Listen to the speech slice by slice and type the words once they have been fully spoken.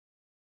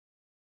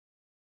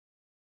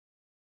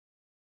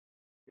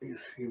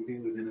It's going to be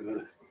within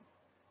about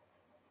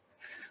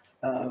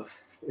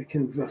it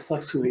can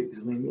fluctuate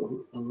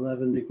between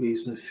 11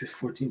 degrees and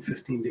 14,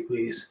 15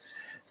 degrees.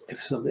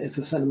 If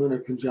the sun and moon are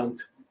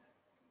conjunct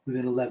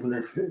within 11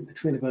 or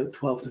between about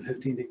 12 to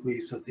 15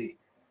 degrees of the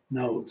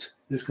nodes,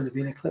 there's going to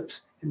be an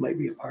eclipse. It might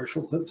be a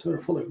partial eclipse or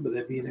a full eclipse, but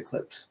there'll be an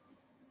eclipse.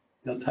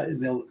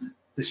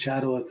 The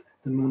shadow of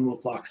the moon will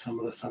block some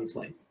of the sun's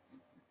light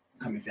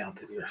coming down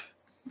to the earth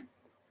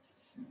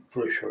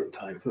for a short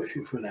time,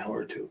 for an hour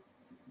or two,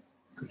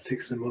 because it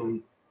takes the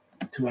moon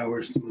 2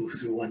 hours to move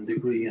through 1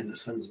 degree, and the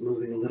sun's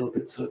moving a little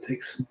bit, so it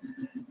takes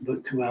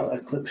about 2 hours.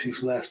 Eclipse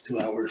usually lasts 2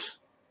 hours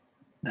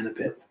and a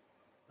bit,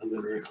 a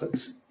lunar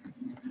eclipse.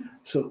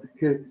 So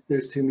here,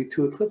 there's going to be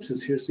 2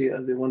 eclipses. Here's the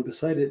one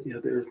beside it. You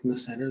have the Earth in the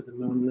center, the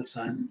moon and the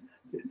sun,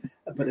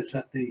 but it's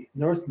at the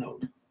north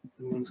node.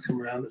 The moon's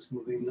come around, it's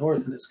moving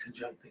north, and it's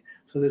conjuncting.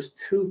 So there's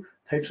 2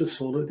 types of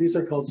solar. These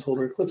are called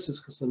solar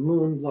eclipses because the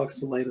moon blocks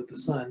the light of the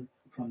sun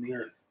from the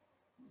Earth.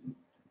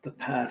 The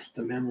past,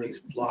 the memories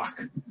block.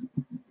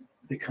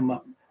 They come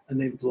up and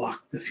they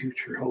block the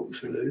future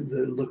hopes, or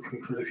they're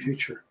looking for the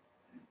future.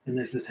 And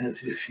there's a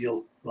tendency to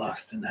feel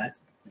lost in that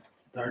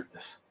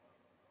darkness.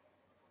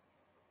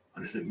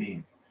 What does it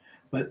mean?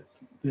 But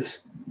the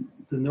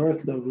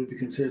north node would be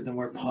considered the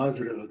more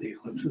positive of the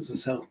eclipses. The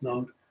south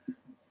node,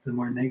 the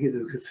more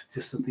negative, because it's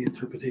just of the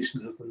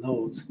interpretations of the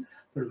nodes.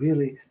 But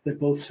really, they're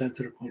both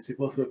sensitive points. They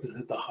both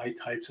represent the high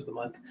tides of the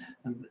month.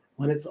 And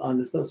when it's on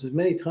this node, so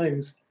many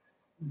times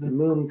the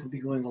moon could be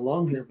going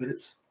along here, but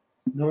it's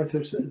north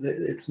or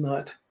it's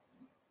not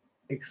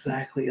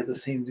exactly at the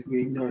same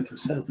degree north or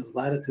south of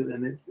latitude,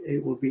 and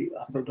it will be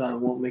up or down. It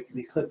won't make an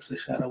eclipse. The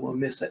shadow will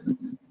miss it.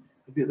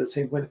 It'll be at the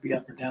same point. It'll be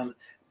up or down,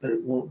 but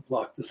it won't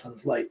block the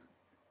sun's light.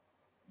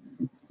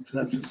 So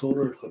that's the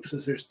solar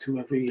eclipses. There's 2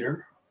 every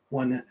year,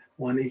 one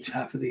each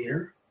half of the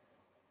year.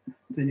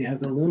 Then you have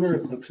the lunar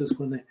eclipses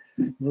when the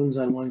moon's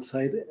on one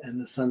side and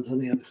the sun's on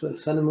the other. So the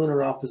sun and moon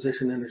are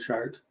opposition in a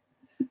chart,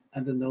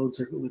 and the nodes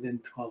are within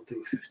 12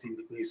 to 15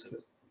 degrees of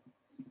it.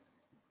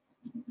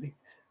 I think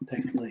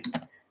technically,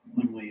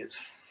 one way it's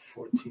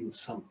 14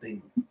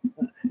 something,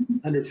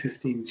 under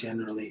 15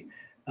 generally.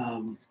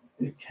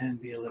 It can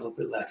be a little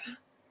bit less,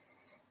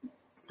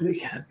 but it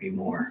can't be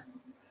more.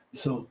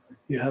 So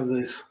you have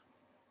this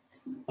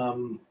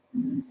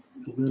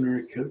the lunar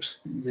eclipse,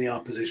 the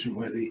opposition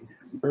where the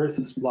Earth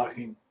is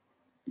blocking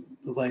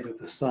the light of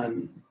the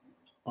sun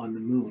on the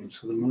moon,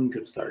 so the moon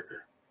gets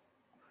darker.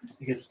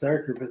 It gets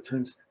darker, but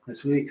when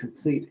it's really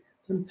complete,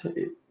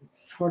 it's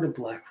sort of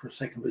black for a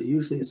second, but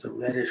usually it's a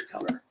reddish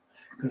color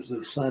because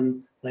the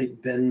sun light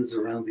bends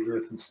around the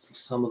Earth and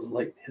some of the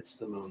light hits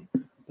the moon,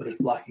 but it's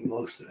blocking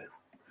most of it.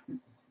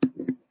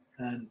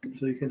 And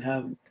so you can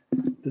have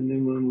the new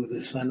moon with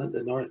the sun at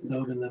the north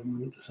node and the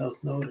moon at the south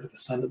node, or the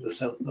sun at the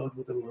south node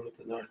with the moon at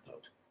the north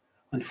node.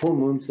 On full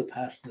moons, the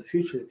past and the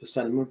future, the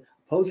sun and moon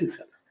oppose each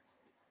other.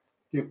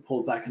 You're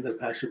pulled back into the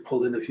past, you're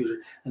pulled into the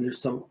future, and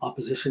there's some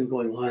opposition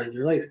going on in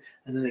your life,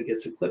 and then it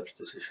gets eclipsed.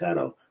 There's a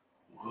shadow.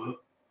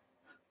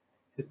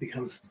 It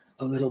becomes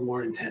a little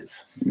more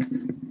intense,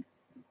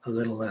 a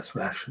little less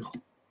rational.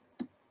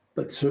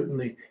 But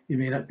certainly, you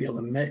may not be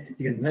able to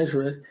you can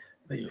measure it,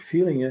 but you're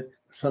feeling it.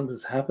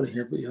 Something's happening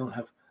here, but you don't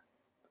have.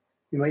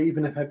 You might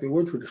even have happy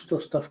words, but there's still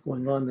stuff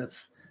going on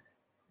that's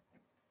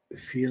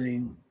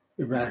feeling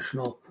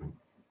irrational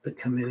that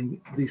come in,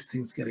 and these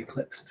things get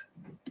eclipsed.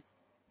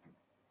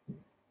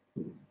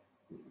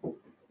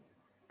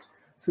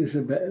 So these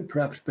are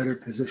perhaps better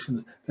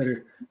positioned,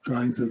 better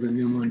drawings of the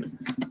new moon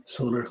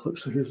solar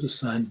eclipse. So here's the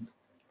sun,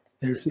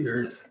 there's the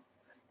Earth,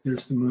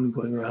 there's the moon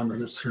going around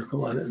in a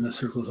circle on it, and the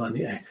circle's on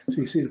the egg. So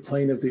you see the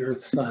plane of the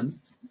Earth,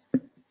 sun,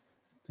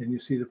 then you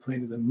see the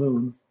plane of the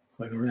moon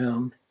going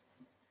around,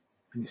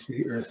 and you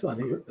see the Earth on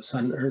the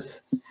sun,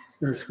 Earth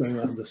going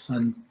around the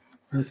sun,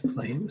 Earth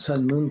plane,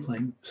 sun, moon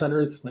plane, sun,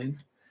 Earth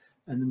plane,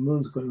 and the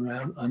moon's going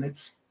around on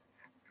its,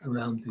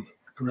 around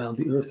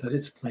the Earth at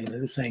its plane,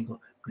 at its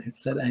angle. When it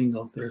hits that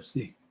angle, there's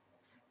the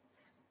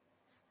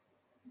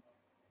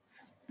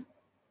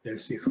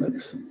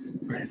eclipse,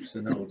 where it hits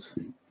the nodes.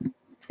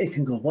 It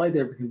can go wide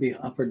there, but it can be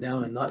up or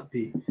down and not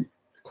be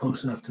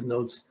close enough to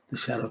nodes the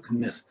shadow can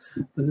miss.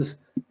 But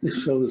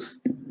this shows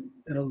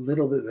it a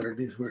little bit better.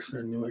 These were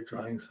sort of newer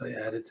drawings that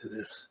I added to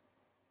this.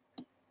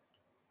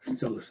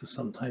 Still, this is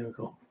some time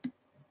ago.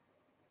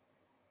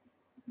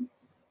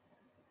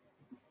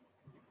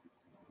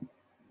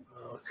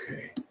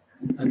 Okay,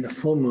 and the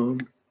full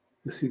moon,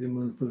 you see the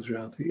moon moves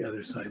around to the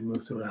other side,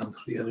 moves around to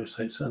the other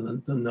side. So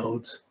the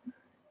nodes,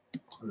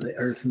 the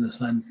Earth and the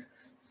sun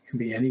can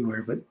be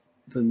anywhere, but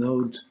the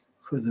nodes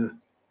for the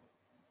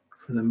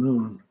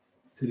moon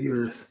to the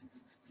Earth,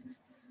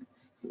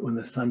 when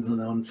the sun's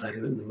on one side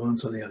of it and the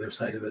moon's on the other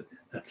side of it,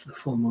 that's the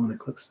full moon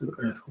eclipse. The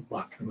Earth will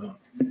block the moon.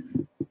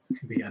 It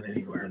can be on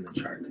anywhere in the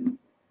chart.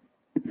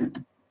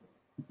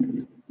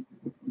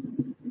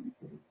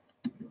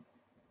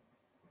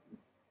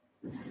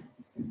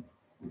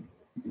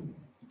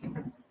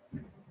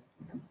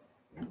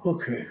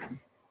 Okay,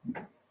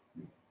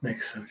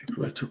 next subject,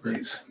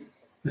 retrogrades.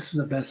 This is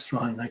the best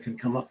drawing I can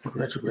come up with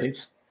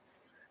retrogrades.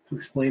 to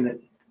explain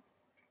it.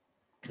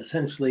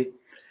 Essentially,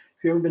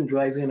 if you've ever been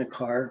driving in a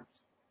car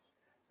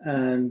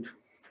and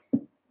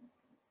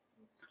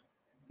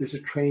there's a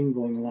train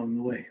going along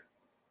the way,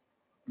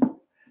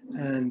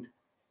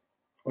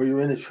 or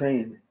you're in a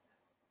train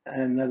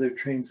and another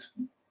train's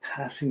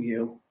passing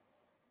you,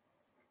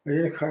 or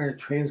you're in a car and a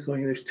train's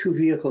going, there's two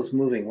vehicles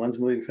moving, one's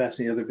moving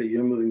faster than the other, but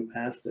you're moving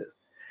past it.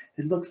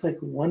 It looks like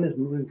one is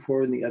moving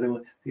forward and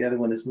the other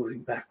one is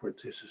moving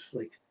backwards. There's this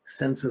like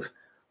sense of,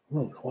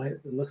 oh, why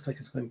it looks like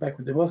it's going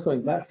backward. They're both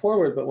going back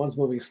forward, but one's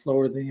moving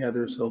slower than the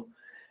other. So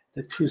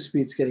the two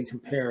speeds getting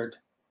compared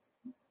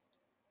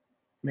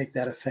make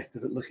that effect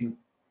of it looking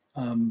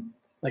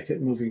like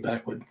it moving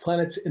backward.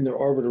 Planets in their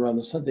orbit around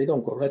the sun, they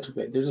don't go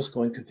retrograde. They're just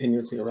going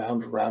continuously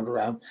around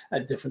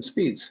at different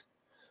speeds.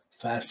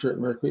 Faster at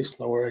Mercury,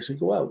 slower as you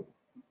go out.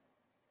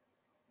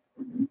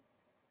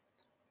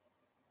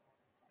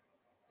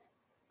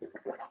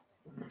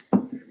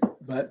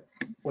 But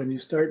when you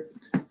start,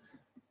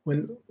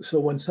 when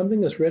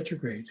something is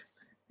retrograde,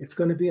 it's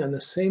going to be on the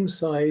same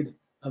side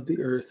of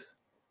the Earth,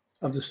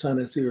 of the sun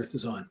as the Earth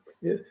is on.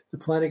 The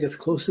planet gets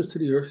closest to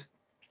the Earth,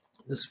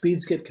 the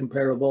speeds get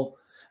comparable,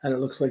 and it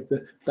looks like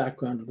the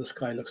background of the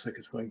sky looks like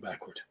it's going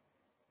backward.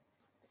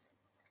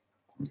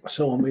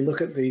 So when we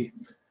look at the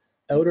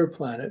outer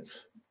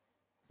planets,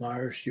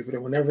 Mars,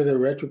 Jupiter, whenever they're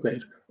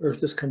retrograde,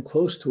 Earth has come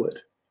close to it.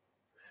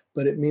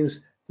 But it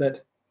means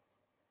that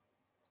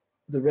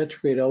the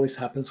retrograde always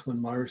happens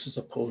when Mars is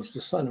opposed to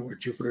the sun, and where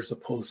Jupiter is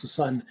opposed to the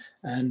sun,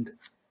 and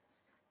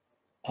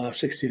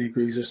 60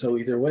 degrees or so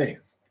either way.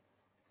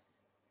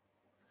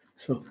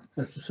 So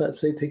as the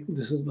say,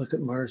 this is look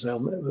at Mars.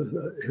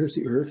 Here's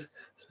the Earth.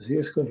 So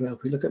here's going around.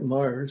 If we look at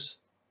Mars,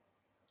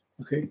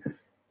 okay,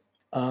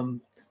 when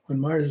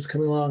Mars is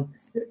coming along,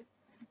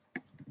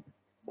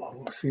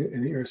 we'll see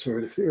in the Earth's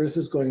orbit. If the Earth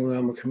is going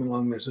around, we're coming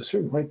along. There's a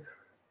certain point.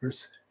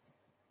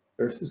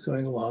 Earth is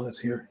going along. It's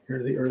here.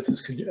 Here the Earth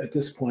is at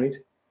this point.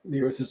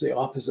 The Earth is the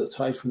opposite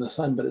side from the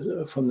sun,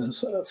 but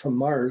from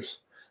Mars.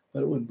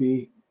 But it would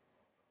be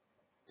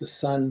the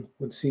sun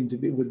would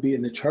be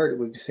in the chart. It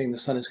would be saying the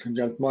sun is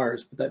conjunct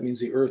Mars, but that means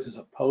the Earth is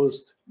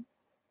opposed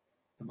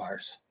to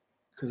Mars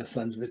because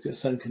the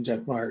sun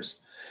conjunct Mars.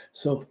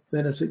 So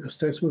then as it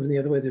starts moving the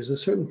other way, there's a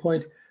certain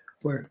point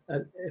where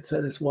it's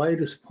at its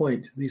widest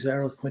point. These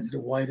arrows point to the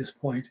widest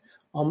point,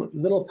 a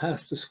little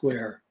past the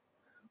square,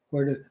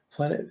 where the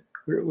planet,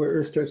 where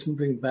Earth starts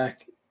moving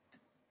back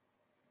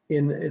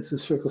in as the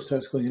circle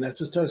starts going in.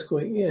 As it starts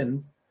going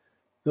in,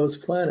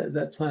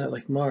 that planet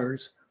like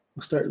Mars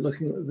will start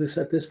looking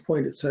at this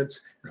point. It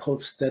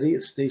holds steady,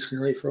 it's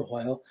stationary for a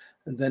while,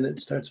 and then it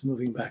starts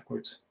moving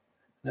backwards.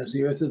 As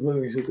the Earth is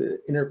moving through the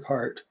inner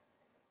part,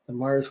 the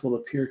Mars will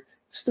appear,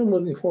 it's still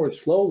moving forward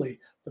slowly,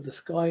 but the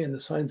sky and the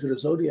signs of the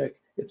zodiac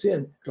it's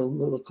in, it'll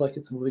look like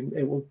it's moving,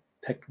 it will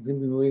technically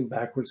be moving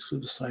backwards through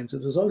the signs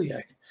of the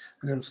zodiac.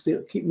 And it'll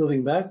still keep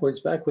moving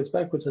backwards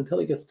until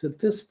it gets to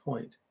this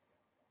point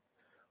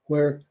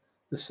where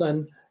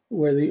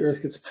the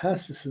Earth gets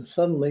past this, and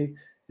suddenly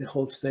it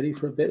holds steady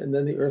for a bit, and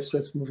then the Earth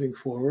starts moving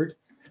forward,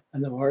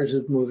 and the Mars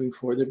is moving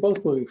forward. They're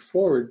both moving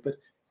forward, but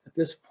at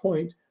this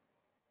point,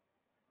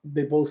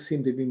 they both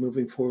seem to be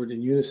moving forward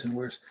in unison,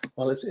 whereas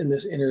while it's in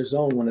this inner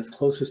zone, when it's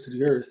closest to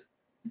the Earth,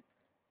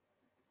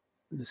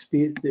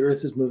 the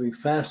Earth is moving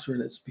faster,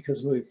 and it's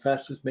because moving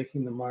faster is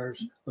making the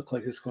Mars look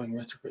like it's going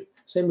retrograde.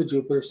 Same with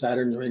Jupiter,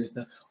 Saturn, Uranus.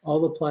 All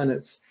the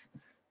planets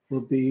will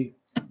be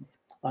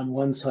on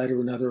one side or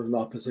another of an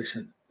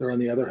opposition. They're on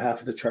the other half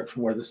of the chart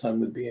from where the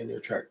sun would be in your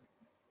chart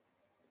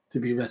to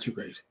be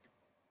retrograde.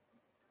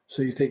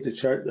 So you take the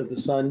chart of the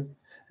sun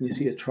and you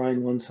see it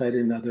trying one side or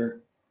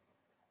another,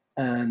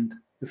 and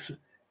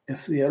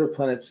if the outer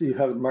planets, you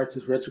have it marked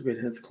as retrograde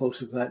and it's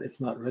closer to that, it's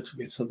not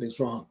retrograde, something's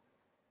wrong.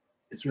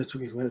 It's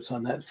retrograde when it's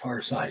on that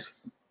far side.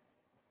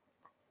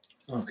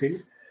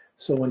 Okay,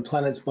 so when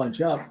planets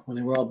bunch up, when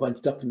they were all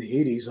bunched up in the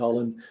 80s,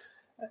 all in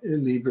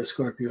Libra,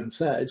 Scorpio, and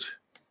Sag,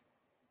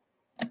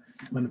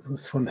 when the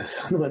sun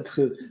went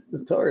through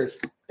the Taurus,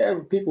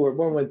 people were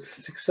born with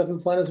 6, 7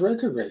 planets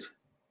retrograde.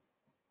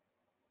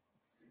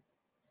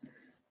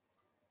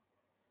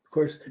 Of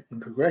course, in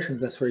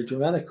progressions, that's very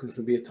dramatic because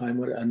there'll be a time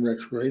when it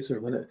unretrogrades or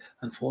when it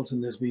unfolds,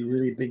 and there's be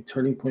really big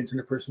turning points in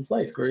a person's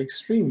life, very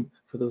extreme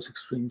for those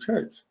extreme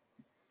charts.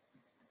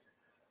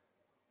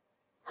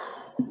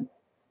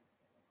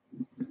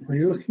 When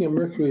you're looking at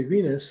Mercury,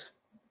 Venus,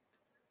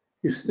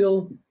 there's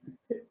the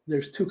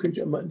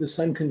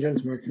sun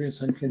conjuncts Mercury and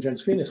sun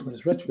conjuncts Venus when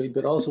it's retrograde,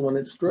 but also when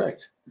it's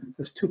direct.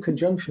 There's 2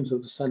 conjunctions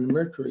of the sun and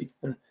Mercury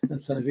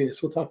and sun and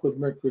Venus. We'll talk with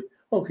Mercury.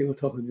 Okay, we'll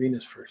talk with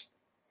Venus first.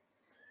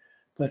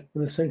 But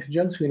when the sun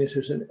conjuncts Venus,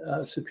 there's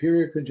a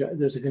superior conjunction.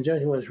 There's a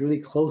conjunction when it's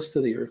really close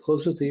to the Earth,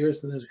 closest to the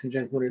Earth, and there's a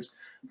conjunction when it's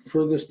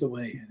furthest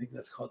away. I think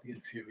that's called the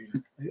inferior.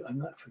 I'm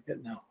not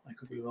forgetting now. I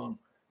could be wrong.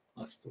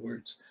 Lost the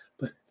words.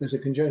 But there's a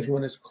conjunction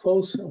when it's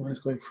close and when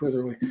it's going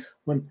further away.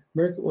 When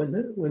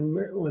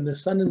the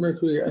sun and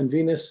Mercury and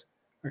Venus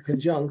are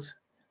conjunct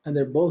and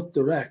they're both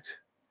direct,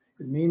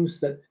 it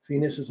means that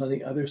Venus is on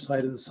the other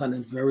side of the sun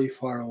and very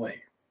far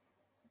away.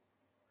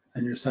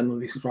 and your sun will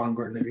be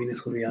stronger and the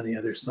Venus will be on the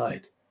other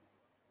side,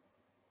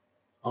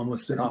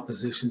 almost in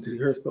opposition to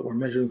the Earth, but we're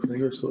measuring from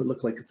the Earth, so it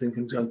looks like it's in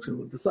conjunction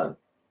with the sun.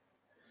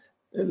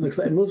 It looks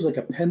like it moves like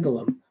a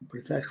pendulum, but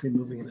it's actually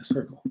moving in a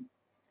circle.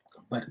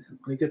 But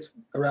when it gets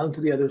around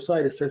to the other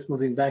side, it starts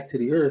moving back to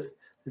the Earth.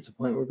 There's a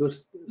point where it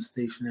goes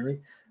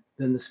stationary.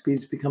 Then the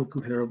speeds become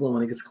comparable. And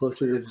when it gets closer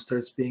to the Earth, it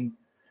starts being,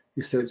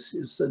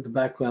 the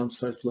background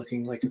starts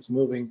looking like it's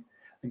moving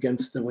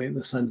against the way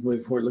the sun's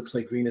moving forward. It looks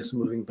like Venus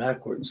moving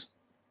backwards.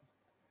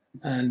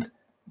 And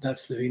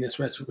that's the Venus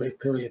retrograde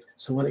period.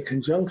 So when it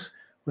conjuncts,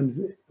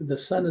 when the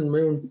sun and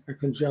moon are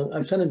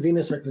conjunct, sun and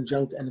Venus are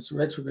conjunct and it's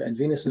retrograde, and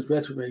Venus is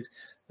retrograde,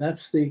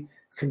 that's the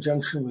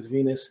conjunction with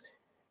Venus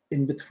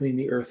in between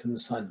the Earth and the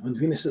sun. When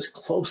Venus is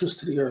closest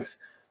to the Earth,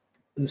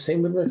 and the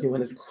same with Mercury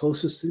when it's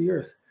closest to the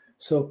Earth.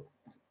 So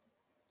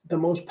the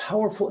most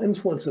powerful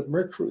influence of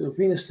Mercury or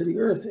Venus to the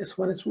Earth is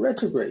when it's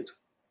retrograde.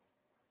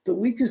 The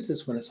weakest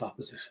is when it's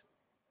opposition.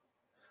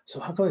 So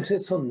how can I say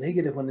it's so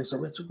negative when there's a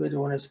retrograde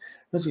or when it's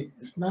Mercury?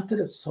 It's not that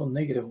it's so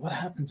negative. What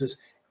happens is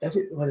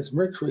when it's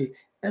Mercury,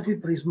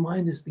 everybody's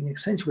mind is being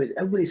accentuated.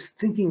 Everybody's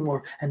thinking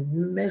more and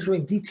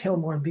measuring detail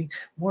more and being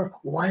more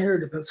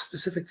wired about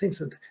specific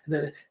things. And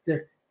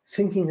their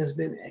thinking has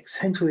been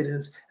accentuated.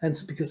 And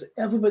it's because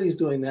everybody's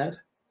doing that.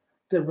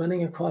 They're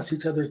running across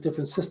each other's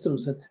different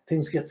systems and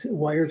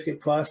wires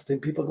get crossed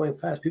and people going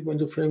fast, people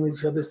interfering with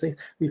each other's things.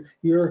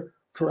 Your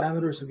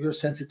parameters of your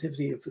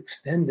sensitivity have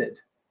extended.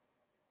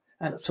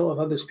 And so have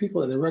others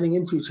people, and they're running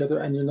into each other,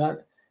 and you're not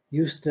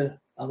used to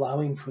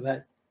allowing for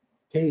that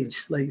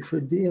gauge, like for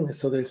dealing with.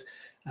 So there's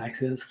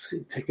accidents,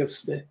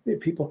 tickets,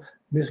 people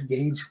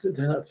misgauge,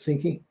 they're not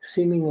thinking,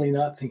 seemingly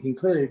not thinking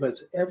clearly, but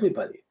it's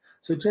everybody.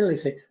 So generally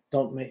say,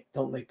 don't make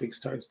big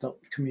starts, don't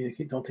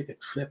communicate, don't take a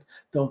trip,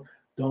 don't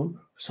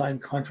sign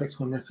contracts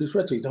when Mercury's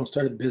retrograde, don't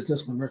start a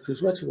business when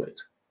Mercury's retrograde.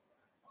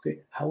 Okay,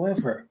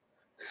 however,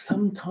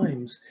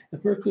 sometimes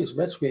if Mercury is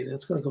retrograde and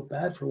it's going to go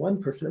bad for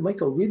one person, it might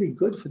go really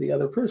good for the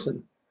other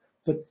person,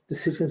 but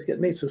decisions get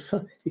made.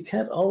 So you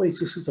can't always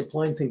just use a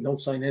blind thing,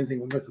 don't sign anything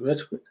with Mercury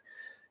retrograde.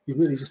 You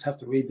really just have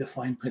to read the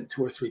fine print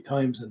 2 or 3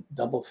 times and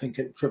double think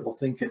it, triple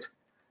think it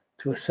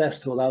to assess,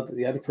 to allow that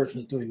the other person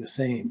is doing the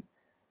same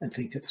and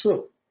think it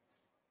through.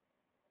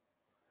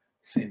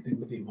 Same thing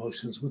with the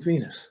emotions with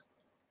Venus.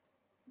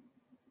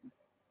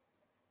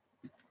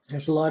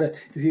 There's a lot of,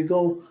 if you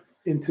go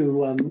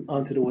into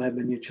onto the web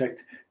and you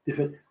checked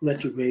different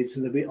retrogrades,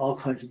 and there'll be all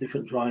kinds of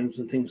different drawings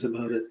and things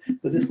about it.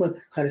 But this one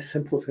kind of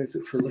simplifies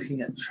it for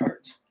looking at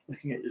charts,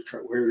 looking at your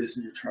chart, where it is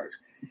in your chart.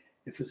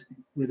 If it's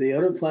with the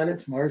outer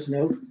planets, Mars and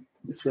out,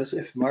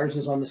 if Mars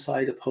is on the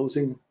side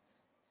opposing,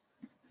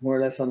 more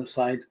or less on the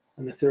side,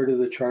 on the third of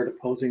the chart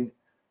opposing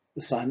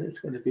the sun, it's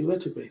going to be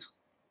retrograde.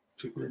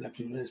 Jupiter,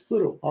 Neptune, Venus,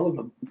 Pluto, all of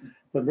them.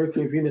 But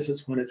Mercury and Venus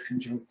is when it's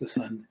conjunct the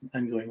sun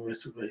and going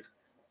retrograde.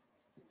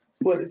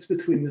 But it's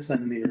between the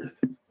sun and the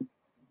Earth.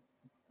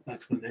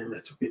 That's when their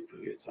retrograde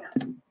periods are.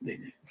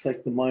 It's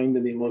like the mind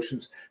and the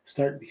emotions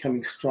start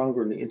becoming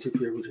stronger and they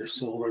interfere with your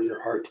soul or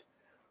your heart,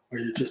 or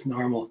your just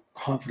normal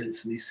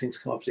confidence, and these things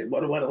come up saying,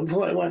 what do I want? What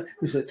do I want?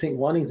 You start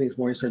wanting things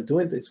more, you start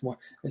doing things more,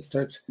 it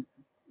starts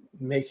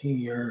making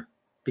your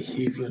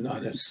behavior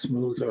not as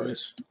smooth or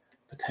as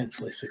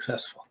potentially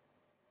successful.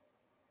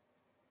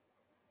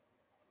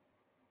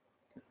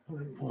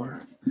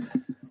 More.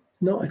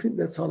 No, I think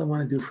that's all I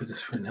want to do for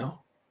this for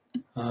now.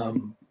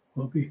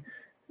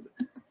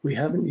 We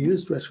haven't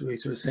used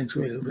retrogrades or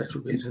accentuated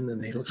retrogrades in the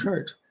natal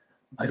chart.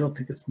 I don't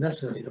think it's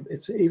necessary.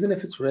 It's even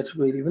if it's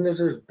retrograde, even if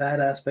there's bad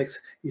aspects,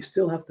 you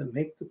still have to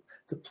make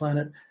the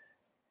planet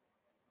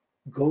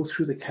go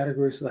through the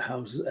categories of the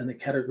houses and the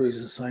categories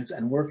of the signs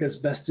and work as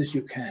best as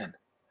you can.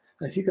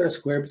 And if you've got a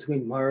square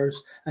between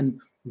Mars and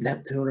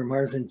Neptune or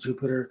Mars and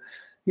Jupiter,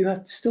 you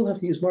still have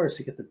to use Mars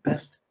to get the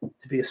best,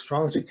 to be as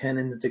strong as you can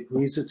in the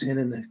degrees it's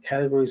in the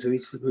categories of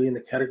each degree, and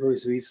the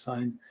categories of each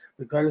sign,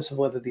 regardless of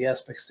whether the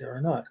aspect's there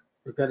or not,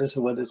 regardless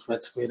of whether it's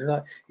retrograde or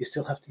not. You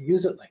still have to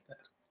use it like that.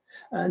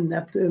 And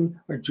Neptune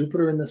or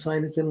Jupiter in the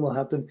sign it's in will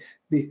have to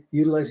be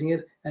utilizing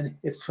it, and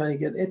it's trying to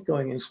get it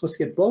going. And you're supposed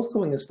to get both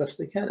going as best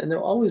they can, and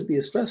there'll always be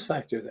a stress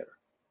factor there.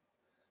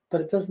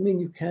 But it doesn't mean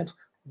you can't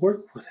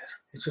work with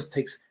it. It just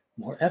takes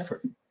more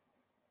effort.